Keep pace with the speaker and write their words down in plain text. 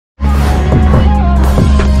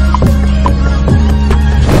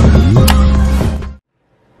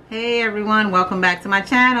everyone, welcome back to my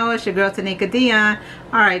channel. It's your girl Tanika Dion.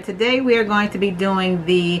 Alright, today we are going to be doing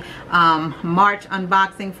the March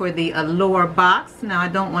unboxing for the Allure box. Now I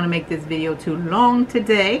don't want to make this video too long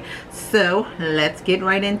today, so let's get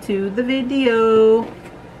right into the video.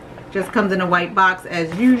 Just comes in a white box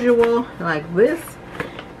as usual, like this,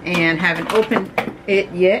 and haven't opened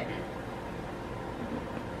it yet.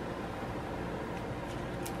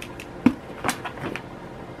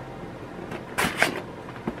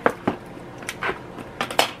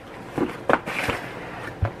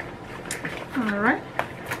 Alright,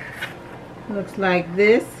 looks like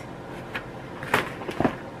this.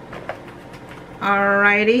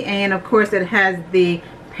 Alrighty, and of course it has the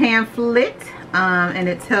pamphlet, and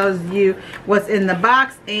it tells you what's in the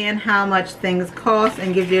box and how much things cost,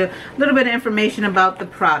 and gives you a little bit of information about the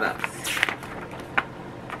products.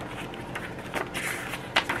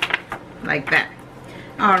 Like that.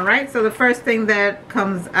 Alright, so the first thing that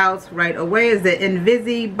comes out right away is the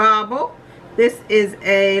Byyyyeeee bauble. This is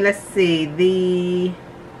a, let's see, the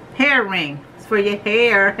hair ring. It's for your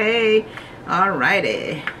hair. Hey,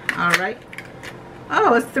 alrighty. Alright.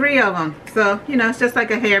 Oh, it's 3 of them. So, you know, it's just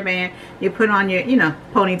like a hairband. You put on your, you know,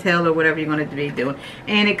 ponytail or whatever you're going to be doing.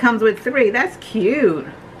 And it comes with 3. That's cute.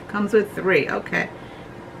 Comes with 3. Okay.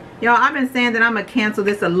 Y'all, I've been saying that I'm going to cancel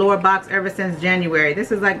this Allure box ever since January.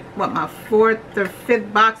 This is like, what, my 4th or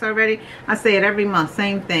 5th box already? I say it every month.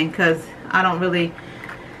 Same thing. Because I don't really...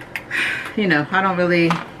 you know, I don't really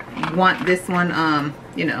want this one.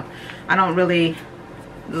 You know, I don't really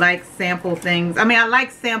like sample things. I mean, I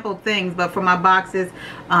like sample things, but for my boxes,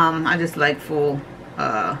 I just like full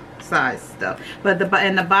size stuff. But the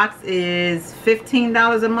box is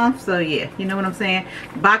 $15 a month, so yeah, you know what I'm saying.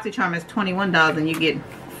 BoxyCharm is $21 and you get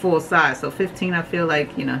full size, so 15 I feel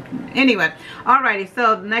like, you know. Anyway, alrighty,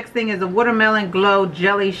 so the next thing is a watermelon glow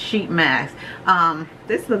jelly sheet mask.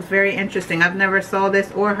 This looks very interesting. I've never saw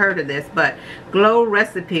this or heard of this, but glow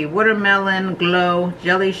recipe watermelon glow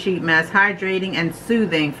jelly sheet mask, hydrating and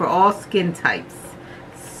soothing for all skin types.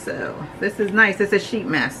 So this is nice. It's a sheet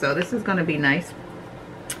mask, so this is going to be nice.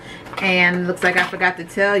 And looks like I forgot to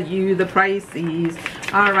tell you the prices.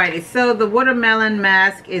 Alrighty, so the watermelon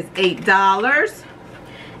mask is $8.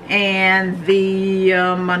 And the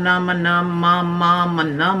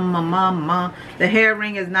the hair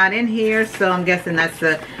ring is not in here, so I'm guessing that's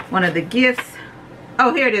one of the gifts.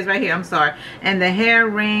 Oh, here it is right here. I'm sorry. And the hair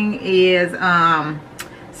ring is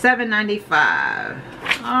 $7.95.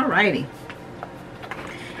 Alrighty.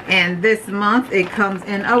 And this month it comes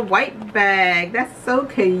in a white bag. That's so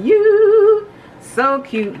cute. So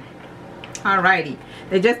cute. Alrighty.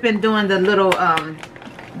 They've just been doing the little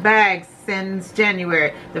bags since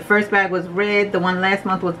January. The first bag was red, the one last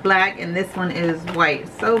month was black, and this one is white.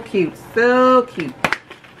 So cute, so cute.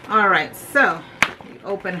 Alright, so you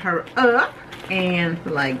open her up and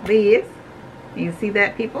like this. You see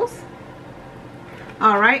that, peoples?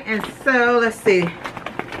 Alright, and so let's see.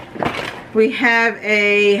 We have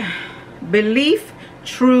a Byyyyeeee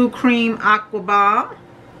True Cream Aqua Bomb,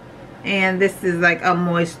 and this is like a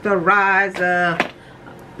moisturizer.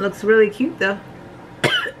 Looks really cute though.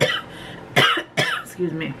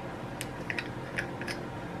 Excuse me.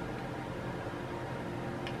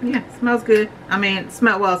 Yeah, smells good. I mean, it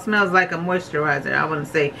smells like a moisturizer. I wouldn't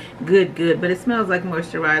say good, but it smells like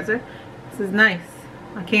moisturizer. This is nice.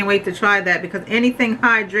 I can't wait to try that because anything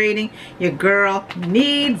hydrating, your girl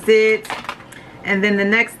needs it. And then the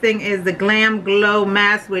next thing is the Glam Glow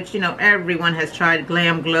Mask, which, you know, everyone has tried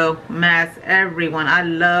Glam Glow Mask. Everyone. I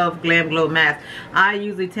love Glam Glow Mask. I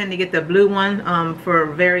usually tend to get the blue one for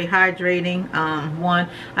a very hydrating one.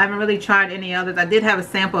 I haven't really tried any others. I did have a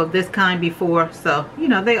sample of this kind before, so, you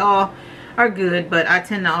know, they all are good. But I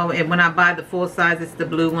tend to always, when I buy the full size, it's the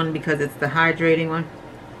blue one because it's the hydrating one.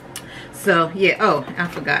 So yeah, oh, I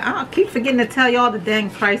forgot. I keep forgetting to tell you all the dang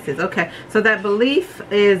prices. Okay, so that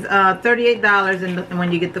Byyyyeeee is $38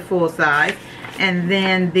 when you get the full size, and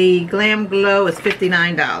then the Glam Glow is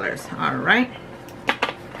 $59. All right.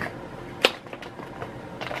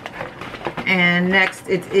 And next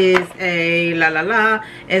it is a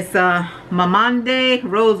it's a Mamande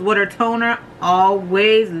Rose Water Toner.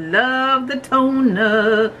 Always love the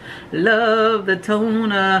toner. Love the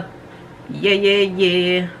toner. Yeah, yeah,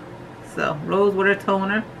 yeah. So, Rose Water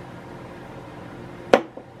Toner.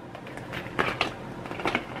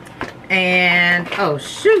 And, oh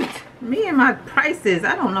shoot, me and my prices.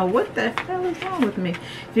 I don't know what the hell is wrong with me.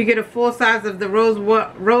 If you get a full size of the Rose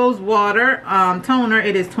Water Toner,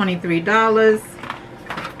 it is $23.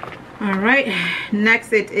 Alright,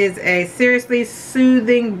 next it is a Seriously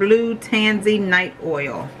Soothing Blue Tansy Night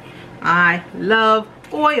Oil. I love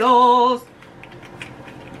oils.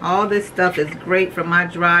 All this stuff is great for my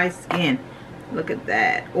dry skin. Look at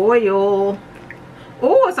that. Oil.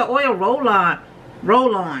 Oh, it's an oil roll-on.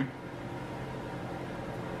 Roll-on.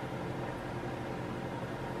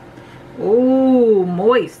 Oh,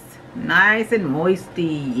 moist. Nice and moisty.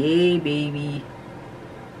 Yay, baby.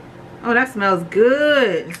 Oh, that smells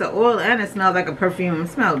good. It's an oil and it smells like a perfume. It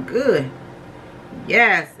smells good.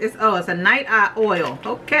 Yes. It's a night eye oil.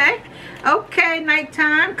 Okay. Okay,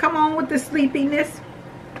 nighttime. Come on with the sleepiness.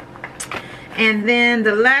 And then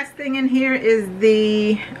the last thing in here is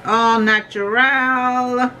the All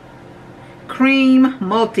Natural Cream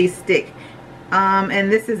Multi-Stick.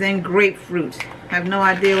 And this is in grapefruit. I have no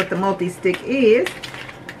idea what the multi-stick is.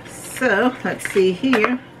 So, let's see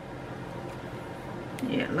here.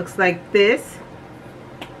 Yeah, it looks like this.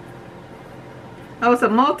 Oh, it's a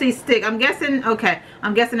multi-stick. I'm guessing, okay,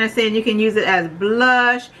 I'm guessing they're saying you can use it as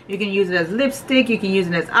blush, you can use it as lipstick, you can use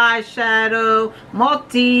it as eyeshadow.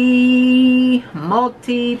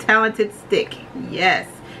 Multi-talented stick. Yes.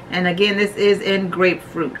 And again, this is in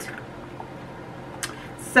grapefruit.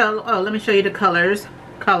 So, oh, let me show you the colors.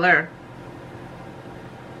 Color.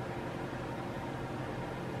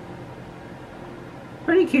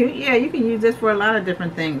 Pretty cute. Yeah, you can use this for a lot of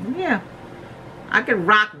different things. Yeah. I could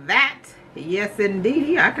rock that. Yes,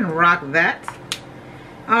 indeed. I can rock that.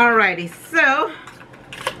 Alrighty. So,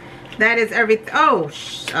 that is everything. Oh,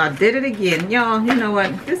 I did it again. Y'all, you know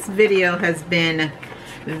what? This video has been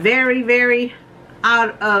very, very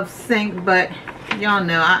out of sync, but y'all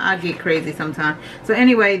know I get crazy sometimes. So,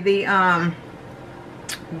 anyway, the,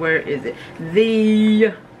 where is it?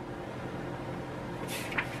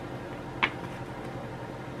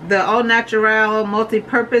 The All Natural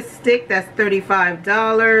multi-purpose stick, that's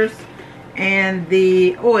 $35. And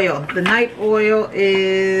the oil, the night oil,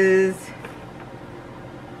 is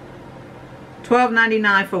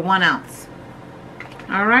 $12.99 for 1 ounce.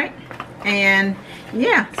 All right. And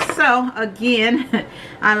yeah, so again,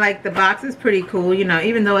 I like the box. It's pretty cool, you know,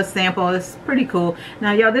 even though it's sample, it's pretty cool.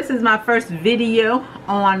 Now, y'all, this is my first video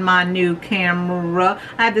on my new camera.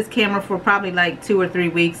 I had this camera for probably like 2 or 3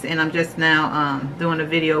 weeks, and I'm just now doing a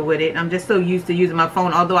video with it. I'm just so used to using my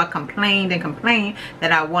phone, although I complained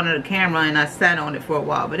that I wanted a camera, and I sat on it for a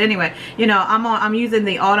while. But anyway, you know, I'm using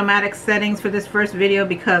the automatic settings for this first video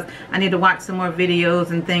because I need to watch some more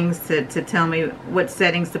videos and things to tell me what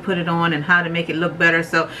settings to put it on and how to make it look better.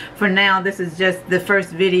 So for now, this is just the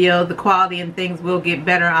first video. The quality and things will get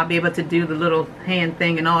better. I'll be able to do the little hand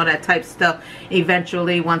thing and all that type stuff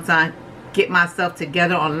eventually once I get myself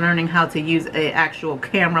together on learning how to use a actual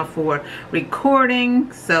camera for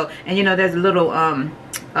recording. So, and you know, there's a little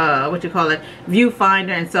what you call it,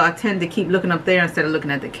 viewfinder, and so I tend to keep looking up there instead of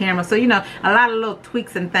looking at the camera. So, you know, a lot of little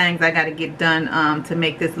tweaks and things I got to get done to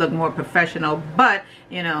make this look more professional. But,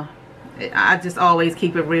 you know, I just always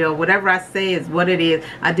keep it real. Whatever I say is what it is.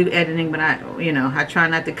 I do editing, but I try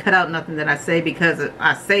not to cut out nothing that I say because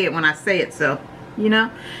I say it when I say it. So, you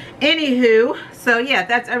know, anywho, so yeah,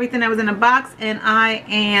 that's everything that was in the box, and I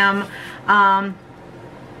am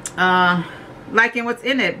liking what's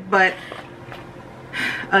in it. But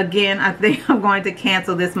again, I think I'm going to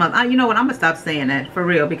cancel this month. You know what, I'm gonna stop saying that for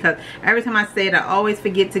real, because every time I say it, I always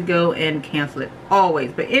forget to go and cancel it,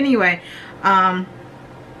 always. But anyway,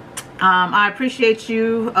 I appreciate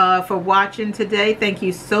you for watching today. Thank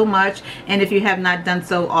you so much. And if you have not done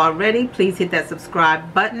so already, please hit that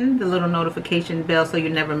subscribe button, the little notification bell, so you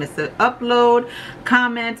never miss an upload.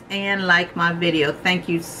 Comment and like my video. Thank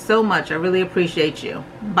you so much. I really appreciate you.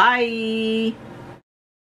 Bye.